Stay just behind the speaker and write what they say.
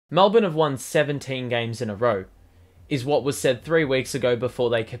Melbourne have won 17 games in a row, is what was said 3 weeks ago before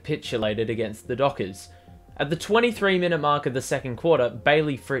they capitulated against the Dockers. At the 23-minute mark of the second quarter,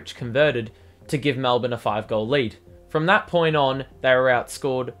 Bailey Fritsch converted to give Melbourne a 5-goal lead. From that point on, they were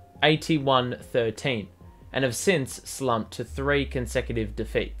outscored 81-13, and have since slumped to 3 consecutive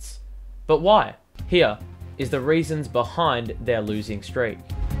defeats. But why? Here is the reasons behind their losing streak.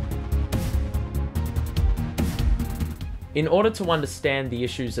 In order to understand the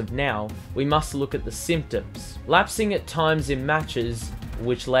issues of now, we must look at the symptoms. Lapsing at times in matches,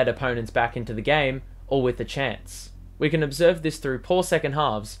 which led opponents back into the game, or with a chance. We can observe this through poor second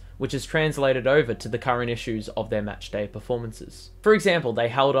halves, which is translated over to the current issues of their matchday performances. For example, they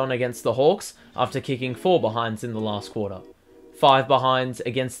held on against the Hawks after kicking 4 behinds in the last quarter. 5 behinds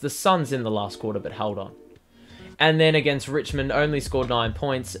against the Suns in the last quarter, but held on. And then against Richmond only scored 9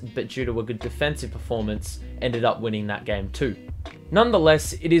 points, but due to a good defensive performance, ended up winning that game too.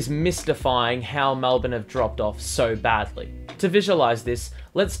 Nonetheless, it is mystifying how Melbourne have dropped off so badly. To visualize this,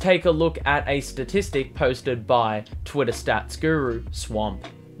 let's take a look at a statistic posted by Twitter stats guru Swamp.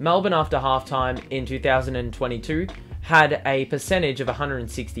 Melbourne after halftime in 2022 had a percentage of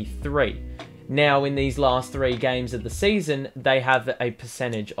 163. Now in these last 3 games of the season, they have a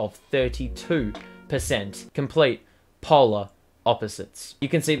percentage of 32%. Complete polar opposites. You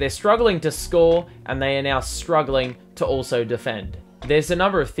can see they're struggling to score, and they are now struggling to also defend. There's a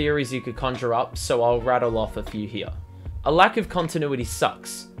number of theories you could conjure up, so I'll rattle off a few here. A lack of continuity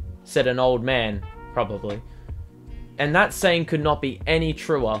sucks, said an old man, probably. And that saying could not be any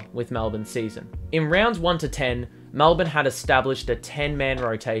truer with Melbourne's season. In rounds 1 to 10, Melbourne had established a 10-man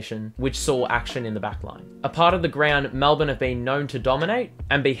rotation, which saw action in the backline. A part of the ground Melbourne have been known to dominate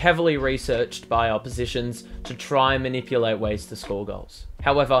and be heavily researched by oppositions to try and manipulate ways to score goals.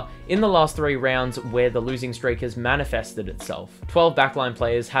 However, in the last 3 rounds where the losing streak has manifested itself, 12 backline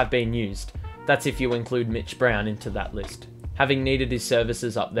players have been used. That's if you include Mitch Brown into that list, having needed his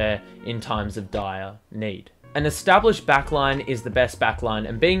services up there in times of dire need. An established backline is the best backline,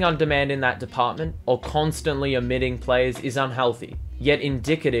 and being on demand in that department or constantly omitting players is unhealthy, yet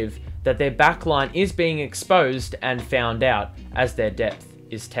indicative that their backline is being exposed and found out as their depth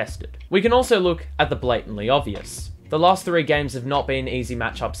is tested. We can also look at the blatantly obvious. The last 3 games have not been easy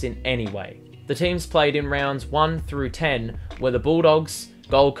matchups in any way. The teams played in rounds 1 through 10 were the Bulldogs,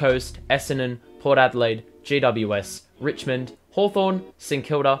 Gold Coast, Essendon, Port Adelaide, GWS, Richmond, Hawthorn, St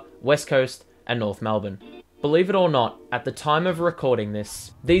Kilda, West Coast, and North Melbourne. Believe it or not, at the time of recording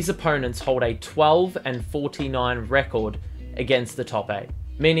this, these opponents hold a 12-49 record against the top 8,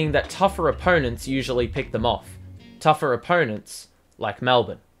 meaning that tougher opponents usually pick them off. Tougher opponents, like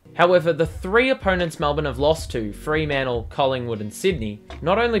Melbourne. However, the 3 opponents Melbourne have lost to, Fremantle, Collingwood and Sydney,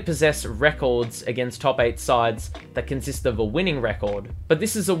 not only possess records against top 8 sides that consist of a winning record, but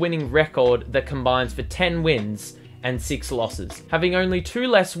this is a winning record that combines for 10 wins and 6 losses, having only 2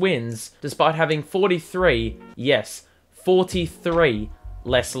 less wins despite having 43, yes, 43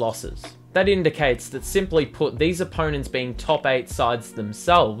 less losses. That indicates that, simply put, these opponents being top 8 sides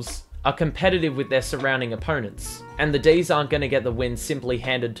themselves are competitive with their surrounding opponents, and the D's aren't going to get the win simply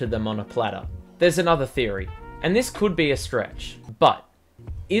handed to them on a platter. There's another theory, and this could be a stretch, but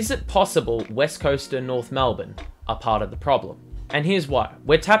is it possible West Coast and North Melbourne are part of the problem? And here's why.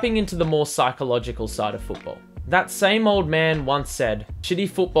 We're tapping into the more psychological side of football. That same old man once said, shitty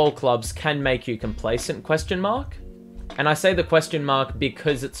football clubs can make you complacent, ? And I say the question mark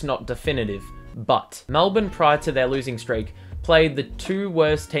because it's not definitive, but Melbourne prior to their losing streak played the 2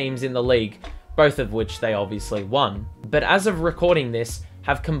 worst teams in the league, both of which they obviously won, but as of recording this,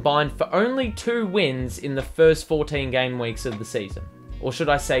 have combined for only 2 wins in the first 14 game weeks of the season. Or should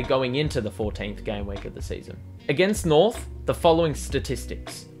I say going into the 14th game week of the season. Against North, the following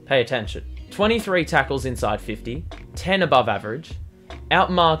statistics. Pay attention. 23 tackles inside 50, 10 above average,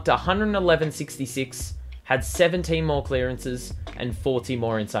 outmarked 111.66, had 17 more clearances, and 40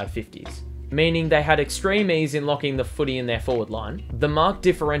 more inside 50s. Meaning they had extreme ease in locking the footy in their forward line. The mark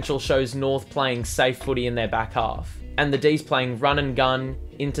differential shows North playing safe footy in their back half, and the D's playing run and gun,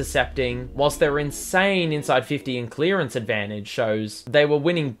 intercepting, whilst their insane inside 50 and clearance advantage shows they were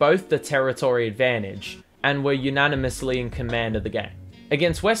winning both the territory advantage and were unanimously in command of the game.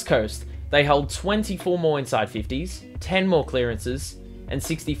 Against West Coast, they held 24 more inside 50s, 10 more clearances, and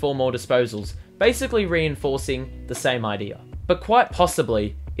 64 more disposals, basically reinforcing the same idea. But quite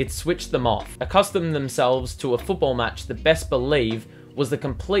possibly, it switched them off, accustomed themselves to a football match that best believe was the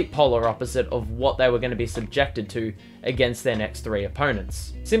complete polar opposite of what they were going to be subjected to against their next 3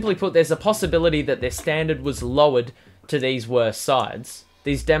 opponents. Simply put, there's a possibility that their standard was lowered to these worse sides.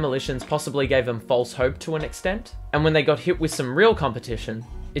 These demolitions possibly gave them false hope to an extent, and when they got hit with some real competition,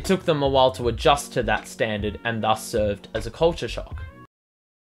 It took them a while to adjust to that standard and thus served as a culture shock.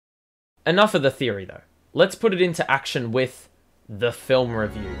 Enough of the theory though. Let's put it into action with the film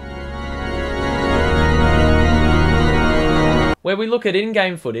review, where we look at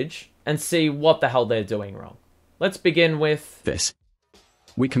in-game footage and see what the hell they're doing wrong. Let's begin with this.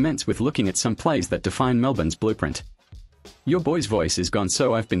 We commence with looking at some plays that define Melbourne's blueprint. Your boy's voice is gone,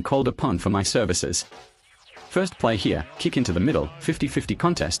 so I've been called upon for my services. First play here, kick into the middle, 50-50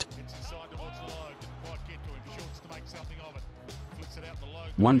 contest.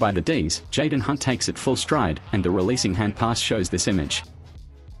 Won by the D's, Jaden Hunt takes it full stride, and the releasing hand pass shows this image.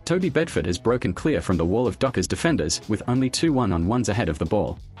 Toby Bedford has broken clear from the wall of Dockers defenders, with only 2 1-on-1s ahead of the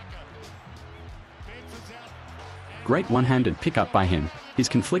ball. Great one-handed pickup by him. He's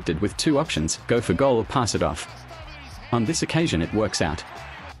conflicted with 2 options, go for goal or pass it off. On this occasion it works out.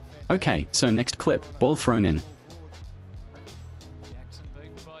 Okay, so next clip, ball thrown in.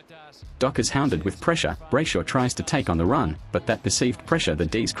 Dockers hounded with pressure, Brayshaw tries to take on the run, but that perceived pressure the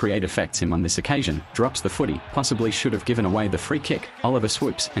D's create affects him on this occasion, drops the footy, possibly should have given away the free kick, Oliver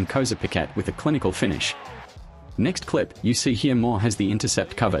swoops and Koza Piquet with a clinical finish. Next clip, you see here Moore has the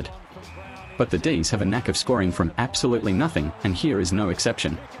intercept covered. But the D's have a knack of scoring from absolutely nothing, and here is no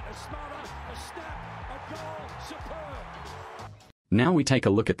exception. Now we take a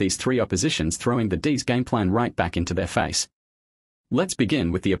look at these 3 oppositions throwing the D's game plan right back into their face. Let's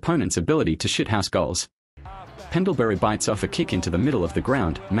begin with the opponent's ability to shithouse goals. Pendlebury bites off a kick into the middle of the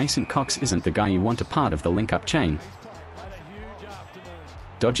ground. Mason Cox isn't the guy you want a part of the link-up chain.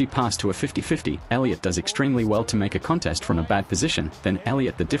 Dodgy pass to a 50-50, Elliott does extremely well to make a contest from a bad position, then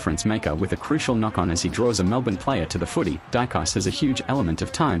Elliott the difference maker with a crucial knock-on as he draws a Melbourne player to the footy. Dicos has a huge element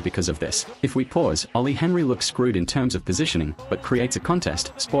of time because of this. If we pause, Ollie Henry looks screwed in terms of positioning, but creates a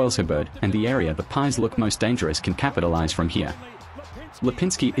contest, spoils her bird, and the area the Pies look most dangerous can capitalise from here.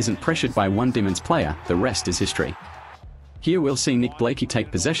 Lipinski isn't pressured by one Demons player, the rest is history. Here we'll see Nick Blakey take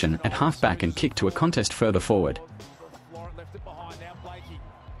possession at half-back and kick to a contest further forward.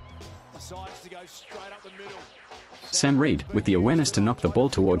 Sam Reid, with the awareness to knock the ball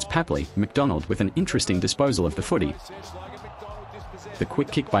towards Papley, McDonald with an interesting disposal of the footy. The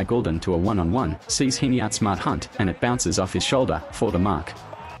quick kick by Goulden to a 1-on-1, sees Heaney outsmart Hunt, and it bounces off his shoulder, for the mark.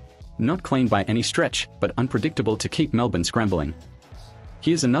 Not clean by any stretch, but unpredictable to keep Melbourne scrambling.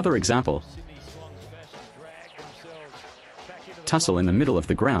 Here's another example. Tussle in the middle of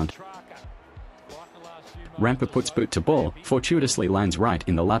the ground. Ramper puts boot to ball, fortuitously lands right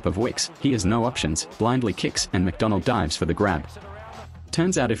in the lap of Wicks, he has no options, blindly kicks and McDonald dives for the grab.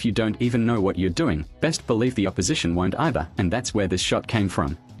 Turns out if you don't even know what you're doing, best believe the opposition won't either, and that's where this shot came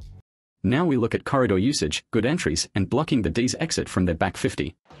from. Now we look at corridor usage, good entries, and blocking the D's exit from their back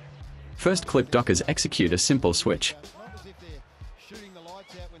 50. First clip, Dockers execute a simple switch.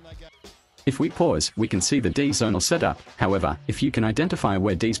 If we pause, we can see the D zonal setup. However, if you can identify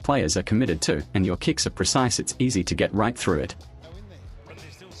where D's players are committed to, and your kicks are precise, it's easy to get right through it.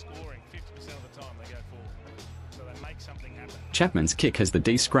 Chapman's kick has the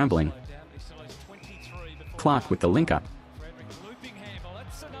D scrambling. Clark with the link-up.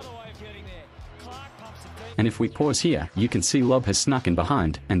 And if we pause here, you can see Lobb has snuck in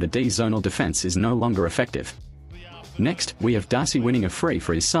behind, and the D zonal defense is no longer effective. Next, we have Darcy winning a free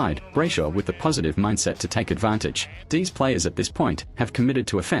for his side, Brayshaw with the positive mindset to take advantage. D's players at this point have committed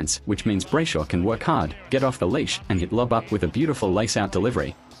to offence, which means Brayshaw can work hard, get off the leash, and hit Lobb up with a beautiful lace-out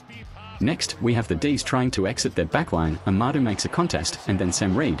delivery. Next, we have the D's trying to exit their backline. Amadu makes a contest, and then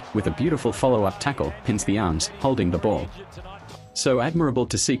Sam Reid, with a beautiful follow-up tackle, pins the arms, holding the ball. So admirable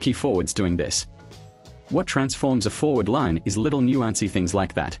to see key forwards doing this. What transforms a forward line is little nuancy things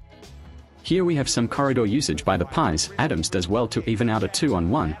like that. Here we have some corridor usage by the Pies. Adams does well to even out a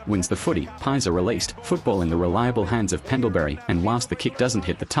 2-on-1, wins the footy, Pies are released, football in the reliable hands of Pendlebury, and whilst the kick doesn't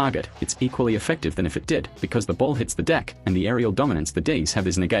hit the target, it's equally effective than if it did, because the ball hits the deck, and the aerial dominance the D's have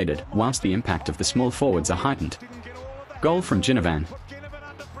is negated, whilst the impact of the small forwards are heightened. Goal from Ginnivan.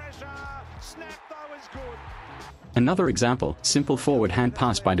 Another example, simple forward hand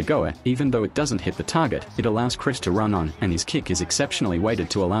pass by De Goa. Even though it doesn't hit the target, it allows Chris to run on, and his kick is exceptionally weighted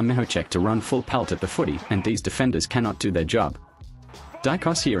to allow Mihocek to run full pelt at the footy, and these defenders cannot do their job.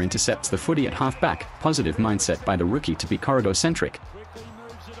 Dicos here intercepts the footy at half-back, positive mindset by the rookie to be corridor-centric.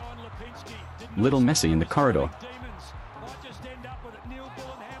 Little messy in the corridor.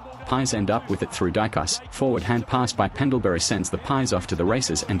 Pies end up with it through Dicos. Forward hand pass by Pendlebury sends the Pies off to the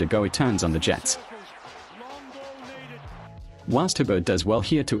races, and De Goa turns on the Jets. Whilst Hubbard does well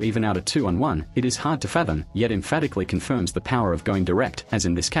here to even out a 2-on-1, it is hard to fathom, yet emphatically confirms the power of going direct, as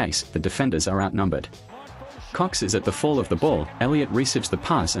in this case, the defenders are outnumbered. Cox is at the fall of the ball, Elliott receives the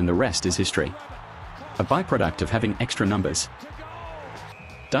pass and the rest is history. A byproduct of having extra numbers.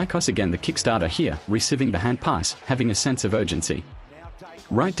 Dicos again the kickstarter here, receiving the hand pass, having a sense of urgency.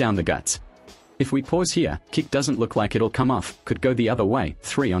 Right down the guts. If we pause here, kick doesn't look like it'll come off, could go the other way,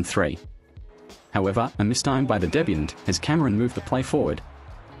 3-on-3. However, a mistime by the debutant, as Cameron moved the play forward.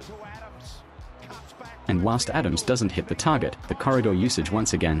 And whilst Adams doesn't hit the target, the corridor usage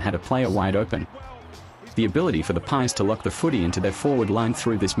once again had a player wide open. The ability for the Pies to lock the footy into their forward line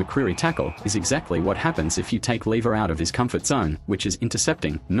through this McCreary tackle is exactly what happens if you take Lever out of his comfort zone, which is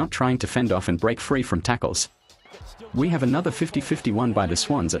intercepting, not trying to fend off and break free from tackles. We have another 50-51 by the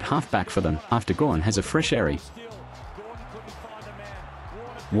Swans at halfback for them, after Gawn has a fresh airy.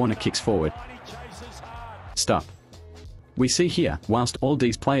 Warner kicks forward. Stop. We see here, whilst all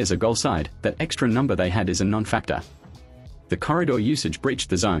these players are goal side, that extra number they had is a non-factor. The corridor usage breached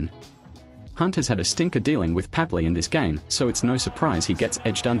the zone. Hunt has had a stinker dealing with Papley in this game, so it's no surprise he gets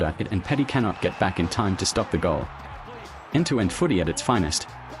edged under it and Petty cannot get back in time to stop the goal. End-to-end footy at its finest.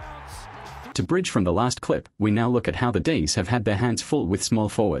 To bridge from the last clip, we now look at how the D's have had their hands full with small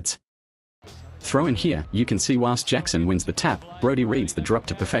forwards. Throw in here, you can see whilst Jackson wins the tap, Brodie reads the drop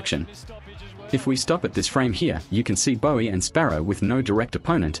to perfection. If we stop at this frame here, you can see Bowie and Sparrow with no direct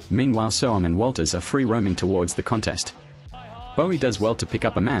opponent, meanwhile Soam and Walters are free roaming towards the contest. Bowie does well to pick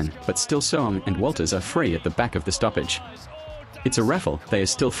up a man, but still Soam and Walters are free at the back of the stoppage. It's a raffle, they are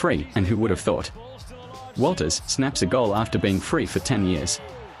still free, and who would have thought? Walters snaps a goal after being free for 10 years.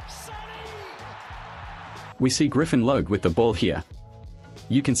 We see Griffin Logue with the ball here.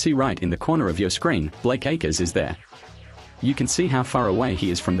 You can see right in the corner of your screen, Blake Acres is there. You can see how far away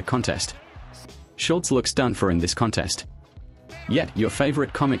he is from the contest. Schultz looks done for in this contest. Yet, your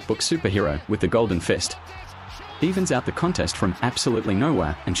favorite comic book superhero, with the golden fist, evens out the contest from absolutely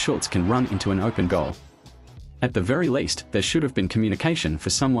nowhere, and Schultz can run into an open goal. At the very least, there should have been communication for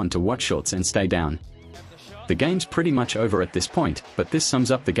someone to watch Schultz and stay down. The game's pretty much over at this point, but this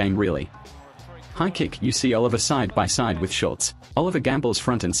sums up the game really. High kick, you see Oliver side by side with Schultz. Oliver gambles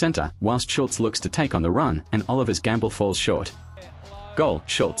front and center, whilst Schultz looks to take on the run, and Oliver's gamble falls short. Goal,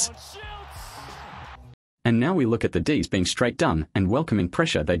 Schultz. And now we look at the D's being straight dumb and welcoming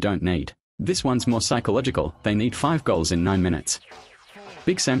pressure they don't need. This one's more psychological, they need 5 goals in 9 minutes.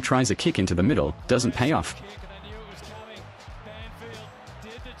 Big Sam tries a kick into the middle, doesn't pay off.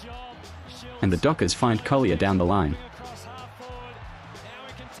 And the Dockers find Collier down the line.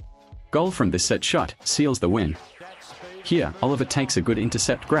 Goal from this set shot seals the win. Here, Oliver takes a good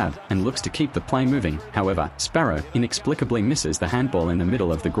intercept grab and looks to keep the play moving, however, Sparrow inexplicably misses the handball in the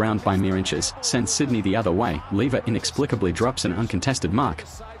middle of the ground by mere inches, sends Sydney the other way, Lever inexplicably drops an uncontested mark.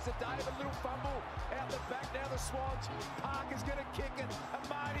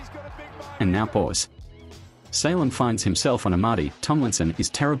 And now pause. Salem finds himself on Amadi, Tomlinson is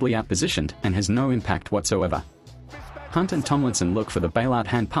terribly outpositioned and has no impact whatsoever. Hunt and Tomlinson look for the bailout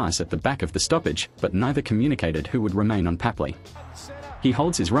hand pass at the back of the stoppage, but neither communicated who would remain on Papley. He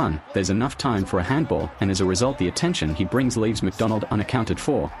holds his run, there's enough time for a handball, and as a result the attention he brings leaves McDonald unaccounted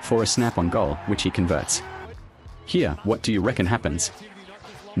for a snap on goal, which he converts. Here, what do you reckon happens?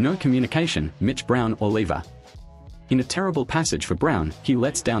 No communication, Mitch Brown or Lever. In a terrible passage for Brown, he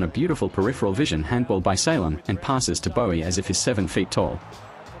lets down a beautiful peripheral vision handball by Salem and passes to Bowie as if he's 7 feet tall.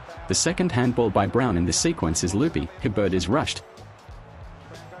 The second handball by Brown in this sequence is loopy, Hibberd is rushed.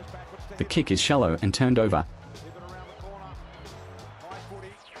 The kick is shallow and turned over.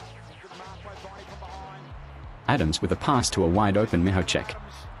 Adams with a pass to a wide open Mihocek.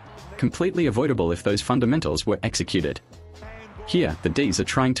 Completely avoidable if those fundamentals were executed. Here, the D's are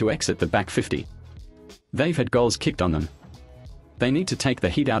trying to exit the back 50. They've had goals kicked on them. They need to take the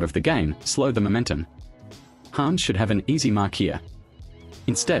heat out of the game, slow the momentum. Harms should have an easy mark here.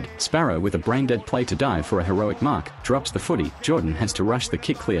 Instead, Sparrow with a brain-dead play to dive for a heroic mark, drops the footy, Jordan has to rush the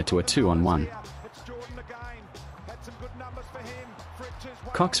kick clear to a 2-on-1.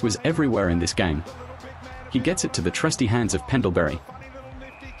 Cox was everywhere in this game. He gets it to the trusty hands of Pendlebury.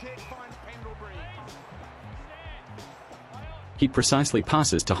 He precisely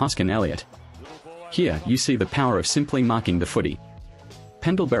passes to Hoskin Elliott. Here, you see the power of simply marking the footy.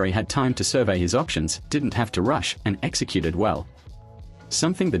 Pendlebury had time to survey his options, didn't have to rush, and executed well.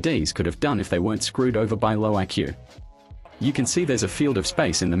 Something the D's could have done if they weren't screwed over by low IQ. You can see there's a field of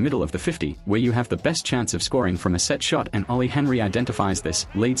space in the middle of the 50, where you have the best chance of scoring from a set shot, and Ollie Henry identifies this,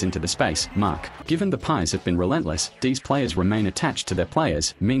 leads into the space, mark. Given the Pies have been relentless, D's players remain attached to their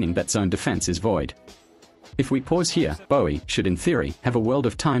players, meaning that zone defense is void. If we pause here, Bowie should in theory have a world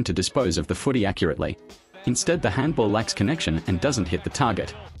of time to dispose of the footy accurately. Instead, the handball lacks connection and doesn't hit the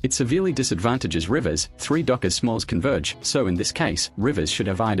target. It severely disadvantages Rivers. 3 Dockers smalls converge, so in this case, Rivers should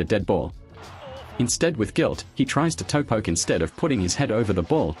have eyed a dead ball. Instead, with guilt, he tries to toe poke instead of putting his head over the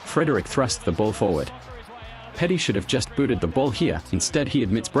ball. Frederick thrusts the ball forward. Petty should have just booted the ball here. Instead, he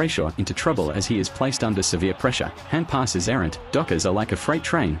admits Brayshaw into trouble as he is placed under severe pressure. Hand pass is errant. Dockers are like a freight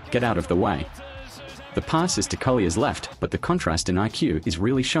train. Get out of the way. The pass is to Collier's left, but the contrast in IQ is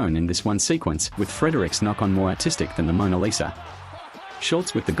really shown in this one sequence, with Frederick's knock-on more artistic than the Mona Lisa.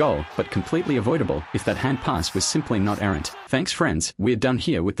 Schultz with the goal, but completely avoidable if that hand pass was simply not errant. Thanks friends, we're done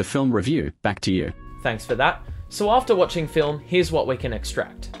here with the film review. Back to you. Thanks for that. So after watching film, here's what we can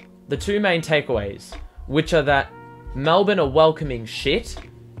extract. The 2 main takeaways, which are that Melbourne are welcoming shit,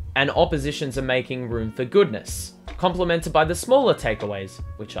 and oppositions are making room for goodness, complemented by the smaller takeaways,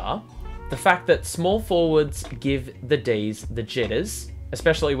 which are the fact that small forwards give the Ds the jitters,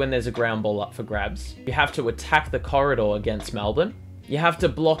 especially when there's a ground ball up for grabs. You have to attack the corridor against Melbourne. You have to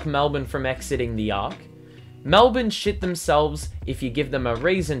block Melbourne from exiting the arc. Melbourne shit themselves if you give them a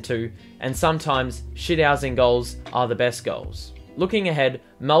reason to, and sometimes shithousing goals are the best goals. Looking ahead,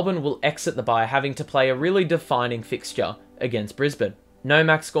 Melbourne will exit the bye having to play a really defining fixture against Brisbane.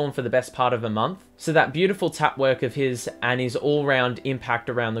 Nomak's gone for the best part of a month, so that beautiful tap work of his and his all-round impact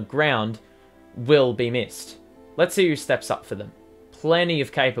around the ground will be missed. Let's see who steps up for them. Plenty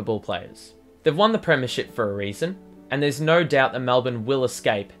of capable players. They've won the premiership for a reason, and there's no doubt that Melbourne will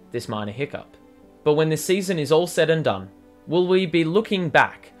escape this minor hiccup. But when this season is all said and done, will we be looking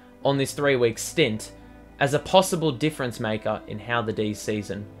back on this 3-week stint as a possible difference maker in how the D's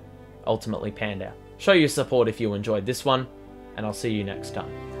season ultimately panned out? Show your support if you enjoyed this one, and I'll see you next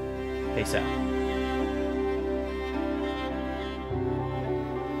time. Peace out.